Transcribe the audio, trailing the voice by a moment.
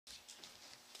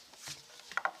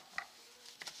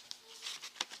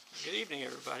Good evening,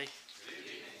 everybody. Good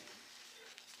evening.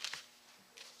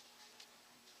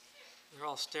 They're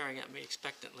all staring at me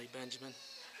expectantly, Benjamin.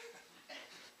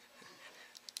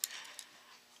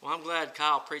 Well, I'm glad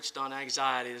Kyle preached on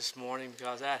anxiety this morning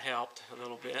because that helped a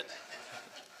little bit.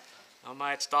 I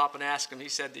might stop and ask him. He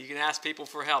said that you can ask people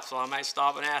for help, so I might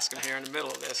stop and ask him here in the middle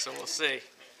of this, so we'll see.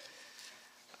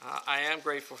 I am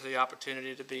grateful for the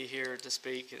opportunity to be here to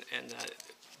speak, and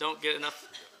don't get enough.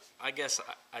 I guess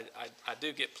I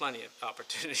do get plenty of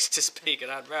opportunities to speak,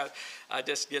 and I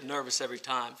just get nervous every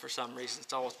time for some reason.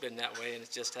 It's always been that way, and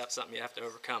it's just something you have to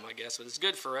overcome, I guess. But it's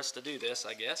good for us to do this,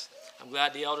 I guess. I'm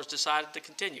glad the elders decided to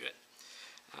continue it.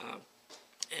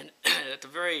 And at the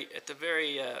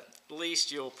very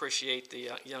least, you'll appreciate the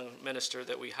young minister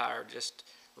that we hired just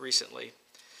recently.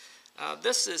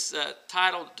 This is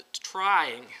titled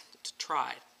Trying to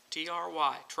Try,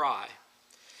 T-R-Y, Try.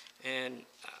 And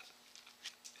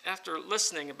after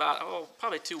listening about,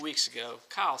 probably 2 weeks ago,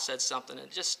 Kyle said something that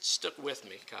just stuck with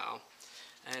me, Kyle.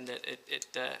 And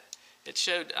it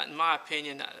showed, in my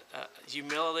opinion,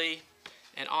 humility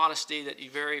and honesty that you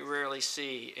very rarely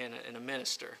see in a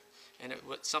minister. And it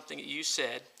was something that you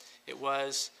said. It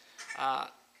was,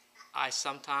 I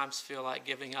sometimes feel like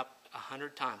giving up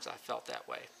 100 times. I felt that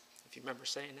way, if you remember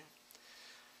saying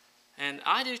that. And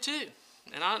I do too.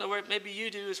 And I don't know where, maybe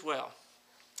you do as well.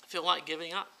 I feel like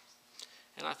giving up.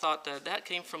 And I thought that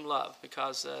came from love,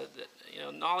 because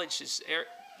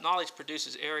knowledge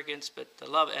produces arrogance, but the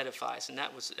love edifies, and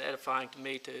that was edifying to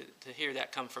me to hear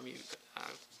that come from you.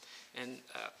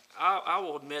 I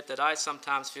will admit that I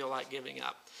sometimes feel like giving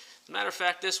up. As a matter of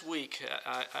fact, this week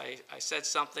I said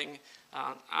something.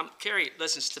 Carrie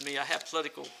listens to me. I have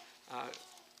political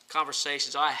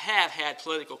conversations. I have had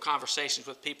political conversations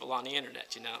with people on the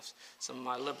internet, some of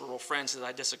my liberal friends that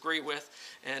I disagree with,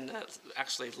 and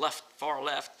actually far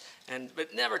left,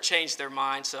 but never changed their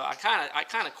mind. So I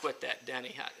kind of quit that,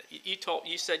 Denny.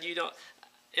 You said you don't,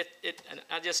 and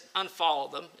I just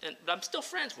unfollowed them, but I'm still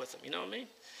friends with them. You know what I mean?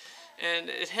 And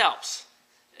it helps.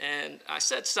 And I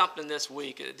said something this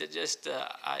week.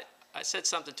 I said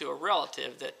something to a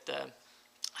relative that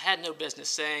I had no business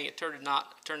saying. It turned out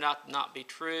to not be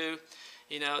true.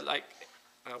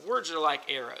 Words are like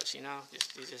arrows.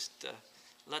 You just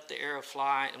let the arrow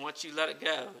fly, and once you let it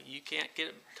go, you can't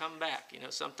come back.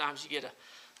 Sometimes you get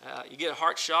a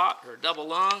heart shot or a double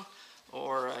lung,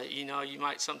 or you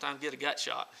might sometimes get a gut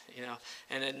shot.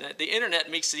 And then the internet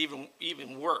makes it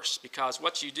even worse, because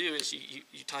what you do is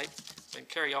you type, and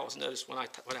Carrie always noticed when I'm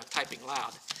typing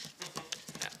loud,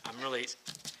 I'm really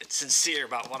sincere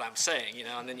about what I'm saying,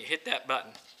 and then you hit that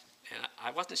button, and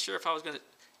I wasn't sure if I was going to,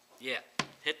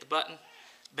 hit the button,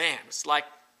 bam, it's like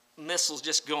missiles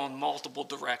just go in multiple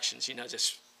directions,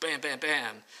 just bam, bam,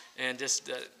 bam, and just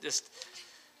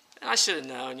and I should have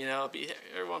known,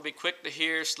 everyone be quick to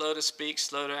hear, slow to speak,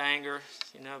 slow to anger,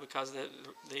 because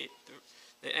the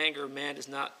anger of man does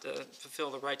not fulfill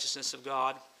the righteousness of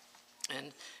God.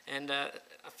 And I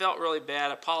felt really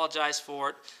bad. I apologized for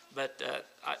it, but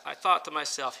I thought to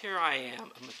myself, here I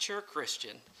am, a mature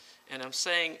Christian, and I'm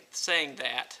saying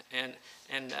that, and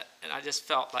I just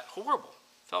felt like horrible.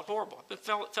 Felt horrible.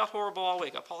 Felt horrible all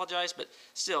week. I apologized, but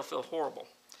still feel horrible,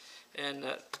 and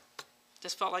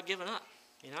just felt like giving up.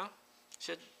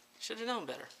 Should have known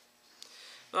better.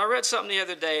 But I read something the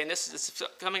other day, and this is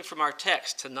coming from our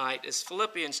text tonight. It's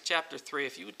Philippians chapter 3.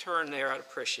 If you would turn there, I'd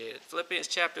appreciate it. Philippians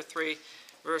chapter 3,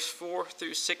 verse 4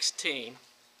 through 16.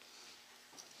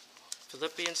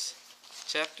 Philippians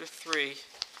chapter 3,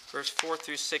 verse 4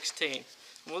 through 16. And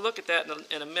we'll look at that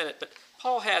in a minute, but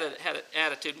Paul had an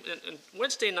attitude. And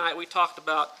Wednesday night we talked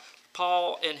about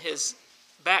Paul and his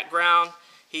background.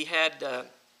 He had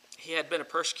been a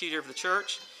persecutor of the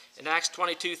church. In Acts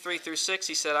 22, 3 through 6,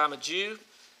 he said, I'm a Jew,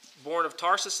 born of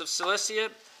Tarsus of Cilicia,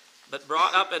 but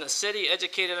brought up in a city,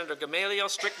 educated under Gamaliel,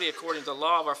 strictly according to the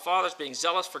law of our fathers, being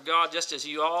zealous for God, just as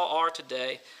you all are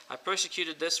today. I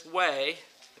persecuted this way,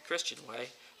 the Christian way,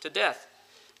 to death,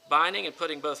 binding and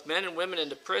putting both men and women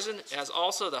into prison, as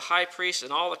also the high priest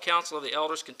and all the council of the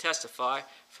elders can testify.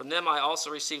 From them I also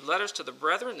received letters to the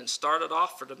brethren, and started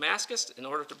off for Damascus, in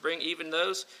order to bring even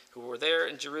those who were there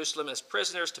in Jerusalem as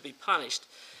prisoners to be punished.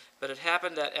 But it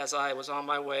happened that as I was on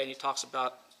my way, and he talks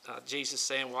about Jesus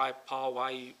saying, why, Paul,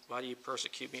 why do you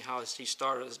persecute me? How he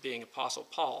started as being Apostle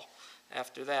Paul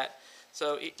after that.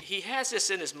 So he has this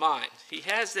in his mind. He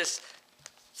has this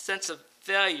sense of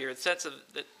failure, sense of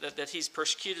that he's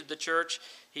persecuted the church.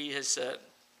 He has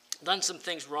done some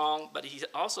things wrong, but he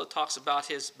also talks about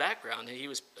his background. He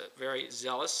was very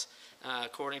zealous,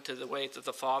 according to the way that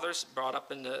the fathers, brought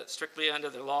up strictly under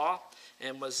the law,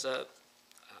 and was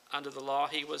under the law,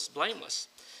 he was blameless.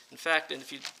 In fact, and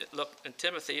if you look in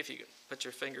Timothy, if you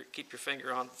keep your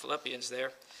finger on Philippians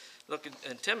there, look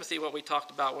in Timothy, what we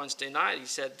talked about Wednesday night. He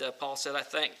said, Paul said, I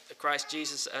thank Christ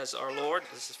Jesus as our Lord.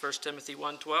 This is 1 Timothy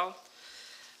 1:12.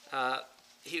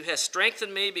 He has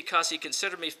strengthened me because he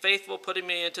considered me faithful, putting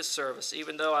me into service,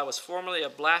 even though I was formerly a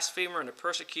blasphemer and a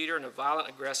persecutor and a violent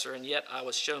aggressor, and yet I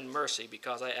was shown mercy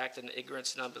because I acted in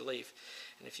ignorance and unbelief.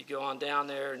 And if you go on down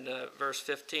there in verse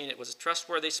 15, it was a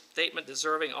trustworthy statement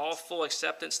deserving all full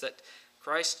acceptance that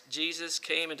Christ Jesus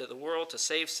came into the world to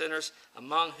save sinners,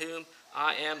 among whom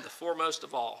I am the foremost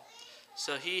of all.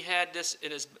 So he had this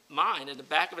in his mind, in the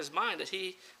back of his mind, that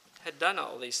he had done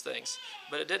all these things,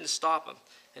 but it didn't stop him.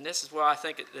 And this is why I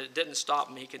think it didn't stop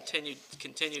him. He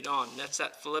continued on. And that's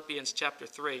that Philippians chapter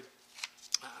 3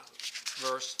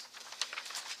 verse.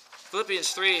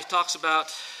 Philippians 3 talks about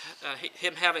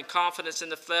him having confidence in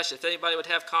the flesh. If anybody would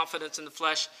have confidence in the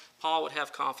flesh, Paul would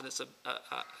have confidence of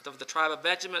the tribe of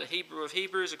Benjamin, a Hebrew of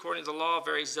Hebrews, according to the law,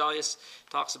 very zealous,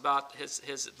 talks about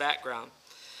his background.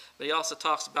 But he also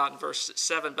talks about in verse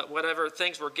 7, but whatever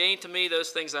things were gained to me,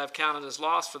 those things I have counted as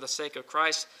loss for the sake of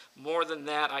Christ. More than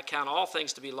that, I count all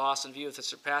things to be lost in view of the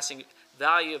surpassing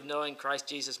value of knowing Christ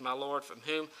Jesus my Lord, from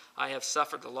whom I have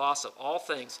suffered the loss of all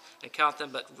things, and count them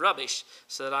but rubbish,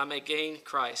 so that I may gain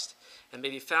Christ, and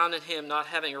may be found in him, not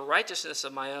having a righteousness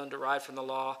of my own derived from the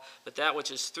law, but that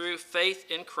which is through faith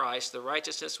in Christ, the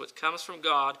righteousness which comes from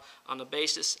God on the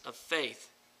basis of faith,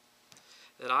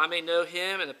 that I may know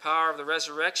him and the power of the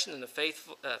resurrection and the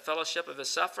faithful fellowship of his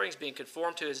sufferings, being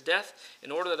conformed to his death,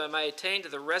 in order that I may attain to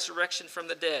the resurrection from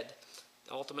the dead,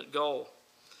 the ultimate goal.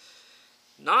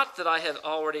 Not that I have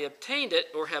already obtained it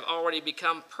or have already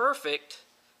become perfect,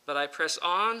 but I press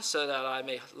on so that I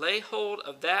may lay hold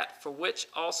of that for which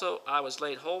also I was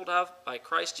laid hold of by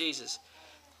Christ Jesus.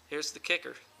 Here's the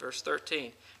kicker, verse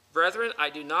 13. Brethren, I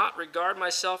do not regard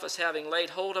myself as having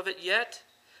laid hold of it yet,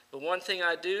 but one thing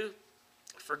I do,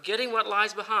 forgetting what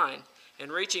lies behind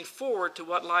and reaching forward to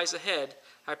what lies ahead,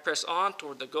 I press on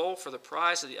toward the goal for the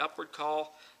prize of the upward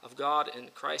call of God in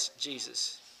Christ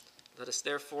Jesus. Let us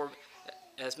therefore,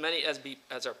 as many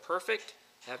as are perfect,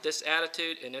 have this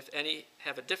attitude, and if any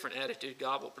have a different attitude,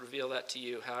 God will reveal that to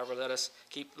you. However, let us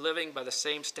keep living by the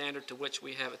same standard to which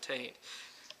we have attained.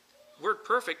 Word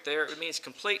perfect there, it means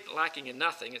complete, lacking in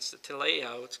nothing. It's the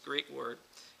teleo, it's a Greek word,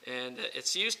 and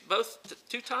it's used both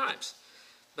two times.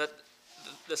 But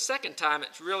the second time,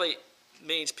 it really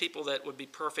means people that would be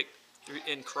perfect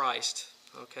in Christ,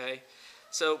 okay?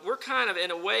 So we're kind of,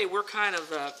 in a way,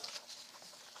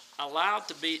 allowed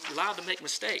to make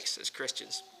mistakes as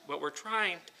Christians. But we're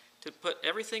trying to put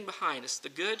everything behind us, the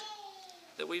good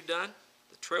that we've done,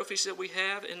 the trophies that we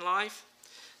have in life,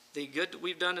 the good that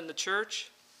we've done in the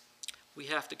church. We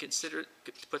have to consider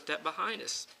to put that behind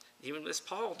us. Even as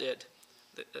Paul did.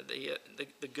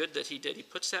 The good that he did, he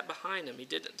puts that behind him. He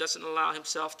doesn't allow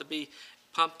himself to be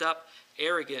pumped up,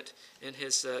 arrogant in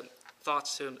his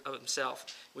thoughts of himself.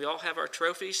 We all have our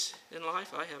trophies in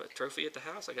life. I have a trophy at the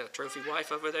house. I got a trophy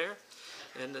wife over there,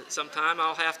 and sometime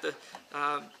I'll have to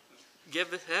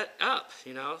give that up,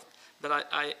 you know. But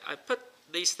I put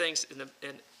these things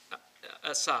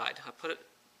aside. I put it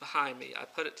behind me. I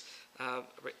put it.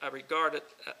 I regard it.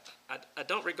 I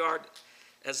don't regard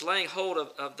as laying hold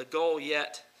of the goal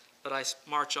yet, but I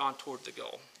march on toward the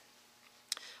goal.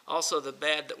 Also, the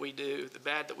bad that we do, the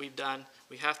bad that we've done,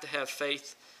 we have to have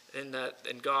faith in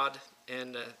God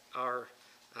and our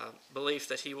belief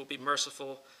that he will be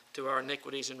merciful to our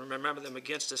iniquities and remember them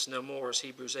against us no more, as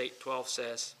Hebrews 8:12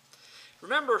 says.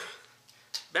 Remember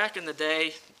back in the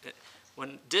day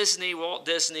when Walt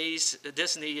Disney's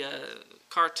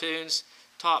cartoons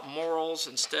taught morals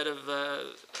instead of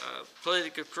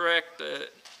politically correct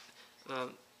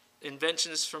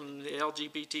inventions from the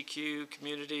LGBTQ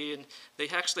community, and they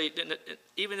actually,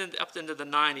 up into the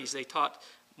 90s, they taught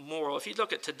moral. If you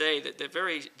look at today,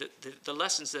 the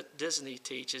lessons that Disney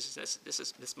teaches,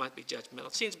 this might be judgmental.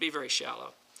 It seems to be very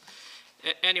shallow.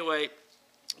 Anyway,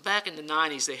 back in the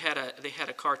 90s, they had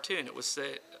a cartoon. It was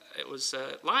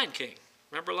Lion King.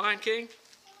 Remember Lion King?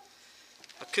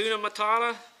 Hakuna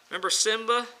Matata. Remember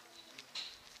Simba?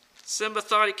 Simba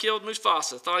thought he killed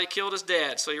Mufasa, thought he killed his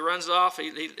dad, so he runs off.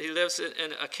 He lives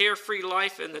in a carefree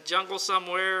life in the jungle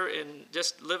somewhere, and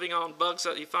just living on bugs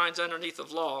that he finds underneath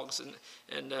of logs.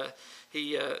 And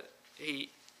he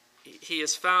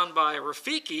is found by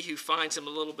Rafiki, who finds him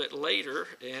a little bit later.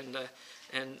 And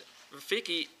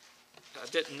Rafiki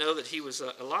didn't know that he was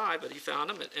alive, but he found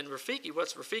him. And Rafiki,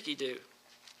 what's Rafiki do?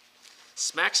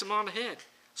 Smacks him on the head.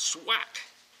 Swack.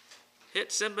 Hit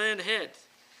Simba in the head.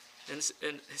 And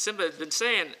Simba had been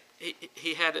saying,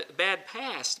 he had a bad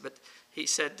past, but he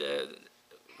said,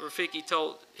 he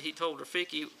told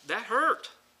Rafiki, that hurt.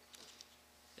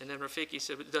 And then Rafiki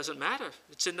said, it doesn't matter.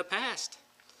 It's in the past.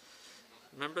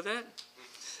 Remember that?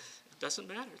 It doesn't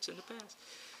matter. It's in the past.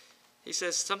 He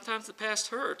says, sometimes the past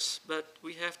hurts, but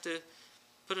we have to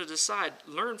put it aside,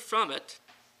 learn from it,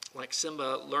 like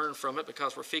Simba learned from it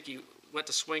because Rafiki went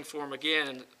to swing for him again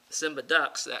and Simba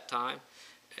ducks that time,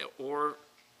 or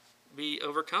be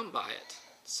overcome by it.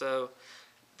 So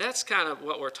that's kind of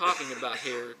what we're talking about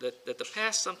here, that the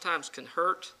past sometimes can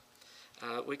hurt.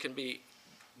 We can be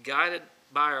guided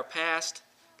by our past,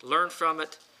 learn from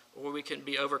it, or we can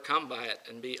be overcome by it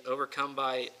and be overcome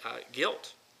by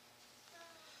guilt.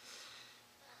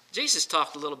 Jesus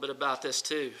talked a little bit about this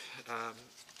too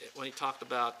when he talked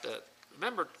about,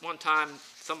 remember one time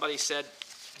somebody said,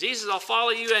 Jesus, I'll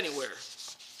follow you anywhere.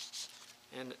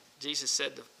 And Jesus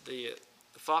said, the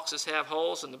foxes have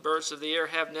holes and the birds of the air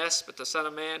have nests, but the Son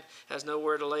of Man has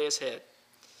nowhere to lay his head.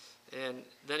 And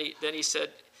then he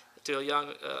said to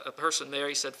a person there,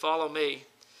 he said, follow me.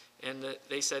 And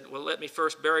they said, well, let me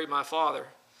first bury my father.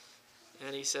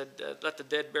 And he said, let the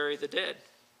dead bury the dead.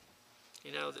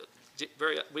 You know,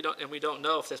 we don't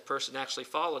know if this person actually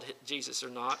followed Jesus or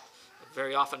not.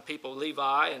 Very often people,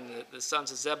 Levi and the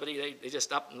sons of Zebedee, they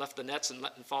just up and left the nets and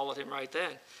followed him right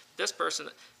then. This person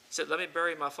said, let me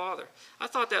bury my father. I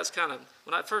thought that was kind of,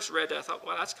 when I first read that, I thought,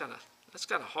 well, that's kind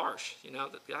of harsh, you know,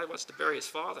 the guy wants to bury his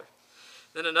father.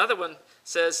 Then another one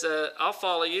says, I'll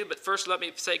follow you, but first let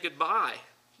me say goodbye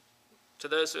to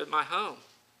those who are in my home.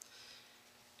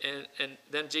 And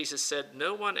then Jesus said,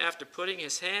 no one after putting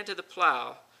his hand to the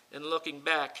plow and looking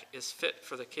back is fit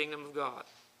for the kingdom of God.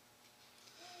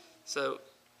 So,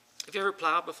 have you ever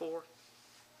plowed before?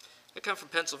 I come from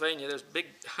Pennsylvania. There's big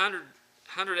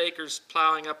 100 acres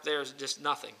plowing up there is just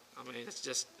nothing. I mean, it's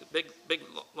just big,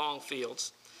 long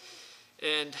fields.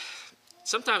 And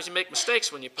sometimes you make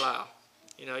mistakes when you plow.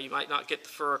 You know, you might not get the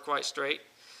furrow quite straight.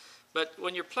 But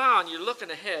when you're plowing, you're looking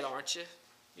ahead, aren't you?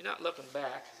 You're not looking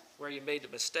back where you made the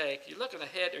mistake. You're looking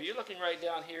ahead, or you're looking right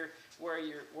down here where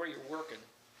you're working.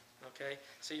 Okay,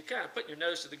 so you're kind of putting your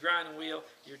nose to the grinding wheel.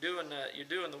 You're doing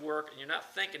the work, and you're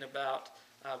not thinking about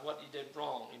what you did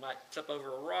wrong. You might flip over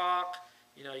a rock.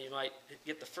 You know, you might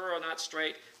get the furrow not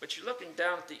straight, but you're looking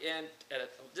down at the end at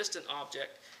a distant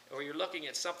object, or you're looking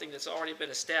at something that's already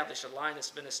been established, a line that's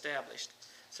been established.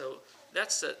 So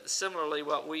that's similarly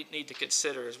what we need to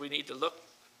consider, is we need to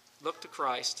look to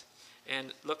Christ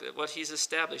and look at what he's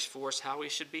established for us, how we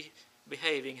should be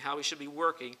behaving, how we should be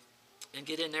working, and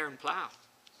get in there and plow.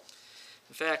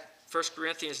 In fact, 1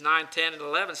 Corinthians 9, 10, and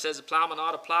 11 says the plowman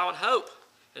ought to plow in hope,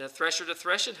 and a thresher to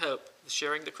thresh in hope,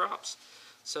 sharing the crops.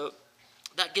 So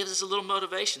that gives us a little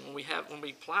motivation. When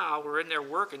we plow, we're in there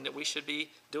working, that we should be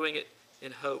doing it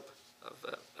in hope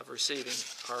of receiving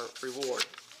our reward.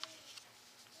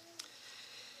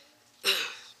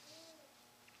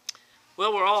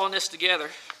 Well, we're all in this together,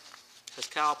 as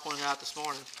Kyle pointed out this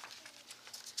morning.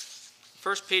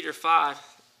 1 Peter 5,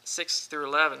 6 through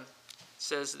 11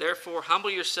 says, therefore,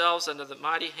 humble yourselves under the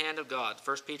mighty hand of God.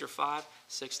 1 Peter 5,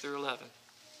 6 through 11.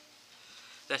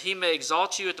 That he may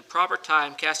exalt you at the proper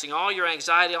time, casting all your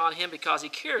anxiety on him because he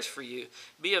cares for you.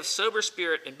 Be of sober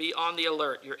spirit and be on the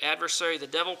alert. Your adversary, the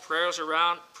devil, prowls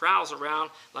around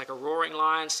like a roaring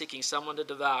lion seeking someone to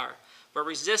devour. But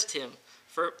resist him,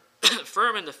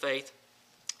 firm in the faith,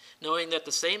 knowing that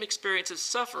the same experiences of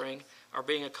suffering are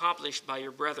being accomplished by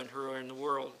your brethren who are in the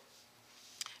world.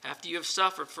 After you have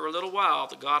suffered for a little while,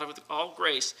 the God of all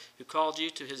grace, who called you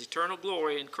to his eternal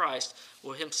glory in Christ,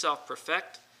 will himself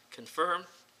perfect, confirm,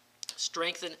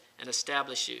 strengthen, and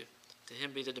establish you. To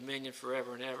him be the dominion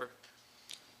forever and ever.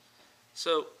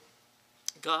 So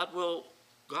God will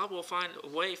find a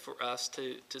way for us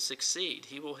to succeed.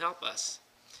 He will help us.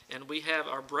 And we have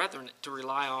our brethren to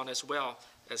rely on as well.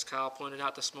 As Kyle pointed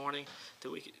out this morning,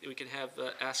 that we can have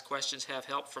ask questions, have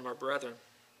help from our brethren.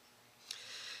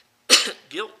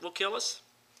 Guilt will kill us.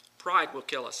 Pride will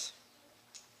kill us.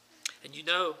 And you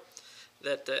know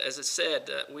that, as it said,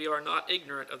 we are not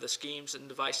ignorant of the schemes and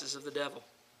devices of the devil.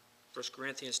 1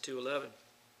 Corinthians 2:11.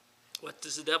 What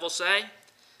does the devil say?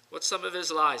 What's some of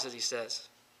his lies that he says?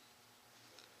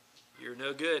 You're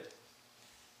no good.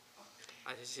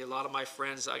 I see a lot of my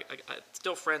friends. I'm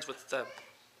still friends with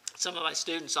some of my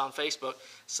students on Facebook.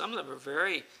 Some of them are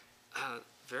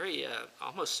very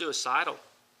almost suicidal.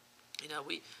 You know,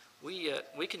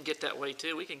 we can get that way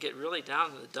too. We can get really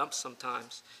down in the dumps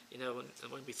sometimes. You know,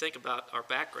 when we think about our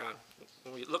background,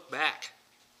 when we look back,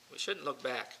 we shouldn't look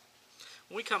back.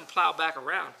 When we come plow back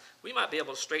around, we might be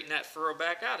able to straighten that furrow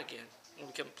back out again when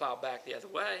we come plow back the other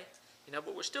way. You know,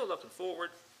 but we're still looking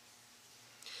forward.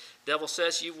 Devil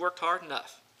says you've worked hard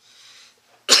enough.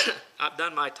 I've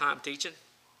done my time teaching.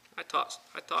 I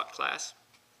taught class.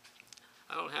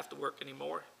 I don't have to work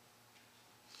anymore.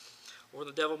 Or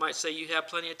the devil might say you have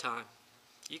plenty of time.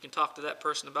 You can talk to that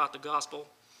person about the gospel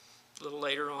a little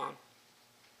later on.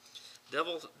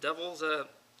 Devil's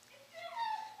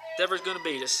going to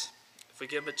beat us if we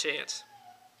give him a chance.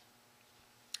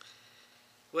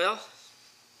 Well,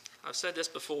 I've said this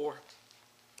before.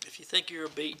 If you think you're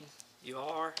beaten, you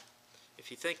are. If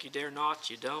you think you dare not,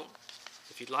 you don't.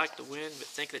 If you'd like to win but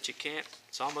think that you can't,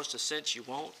 it's almost a cinch you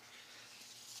won't.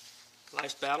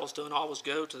 Life's battles don't always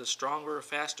go to the stronger or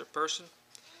faster person,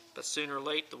 but sooner or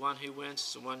later, the one who wins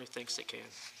is the one who thinks they can.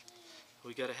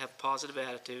 We got to have a positive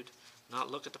attitude,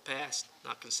 not look at the past,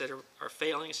 not consider our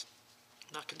failings,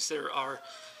 not consider our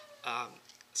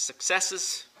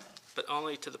successes, but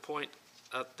only to the point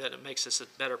that it makes us a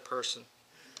better person.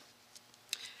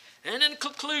 And in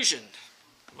conclusion,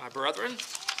 my brethren,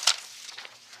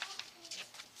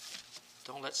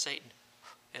 don't let Satan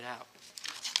get out.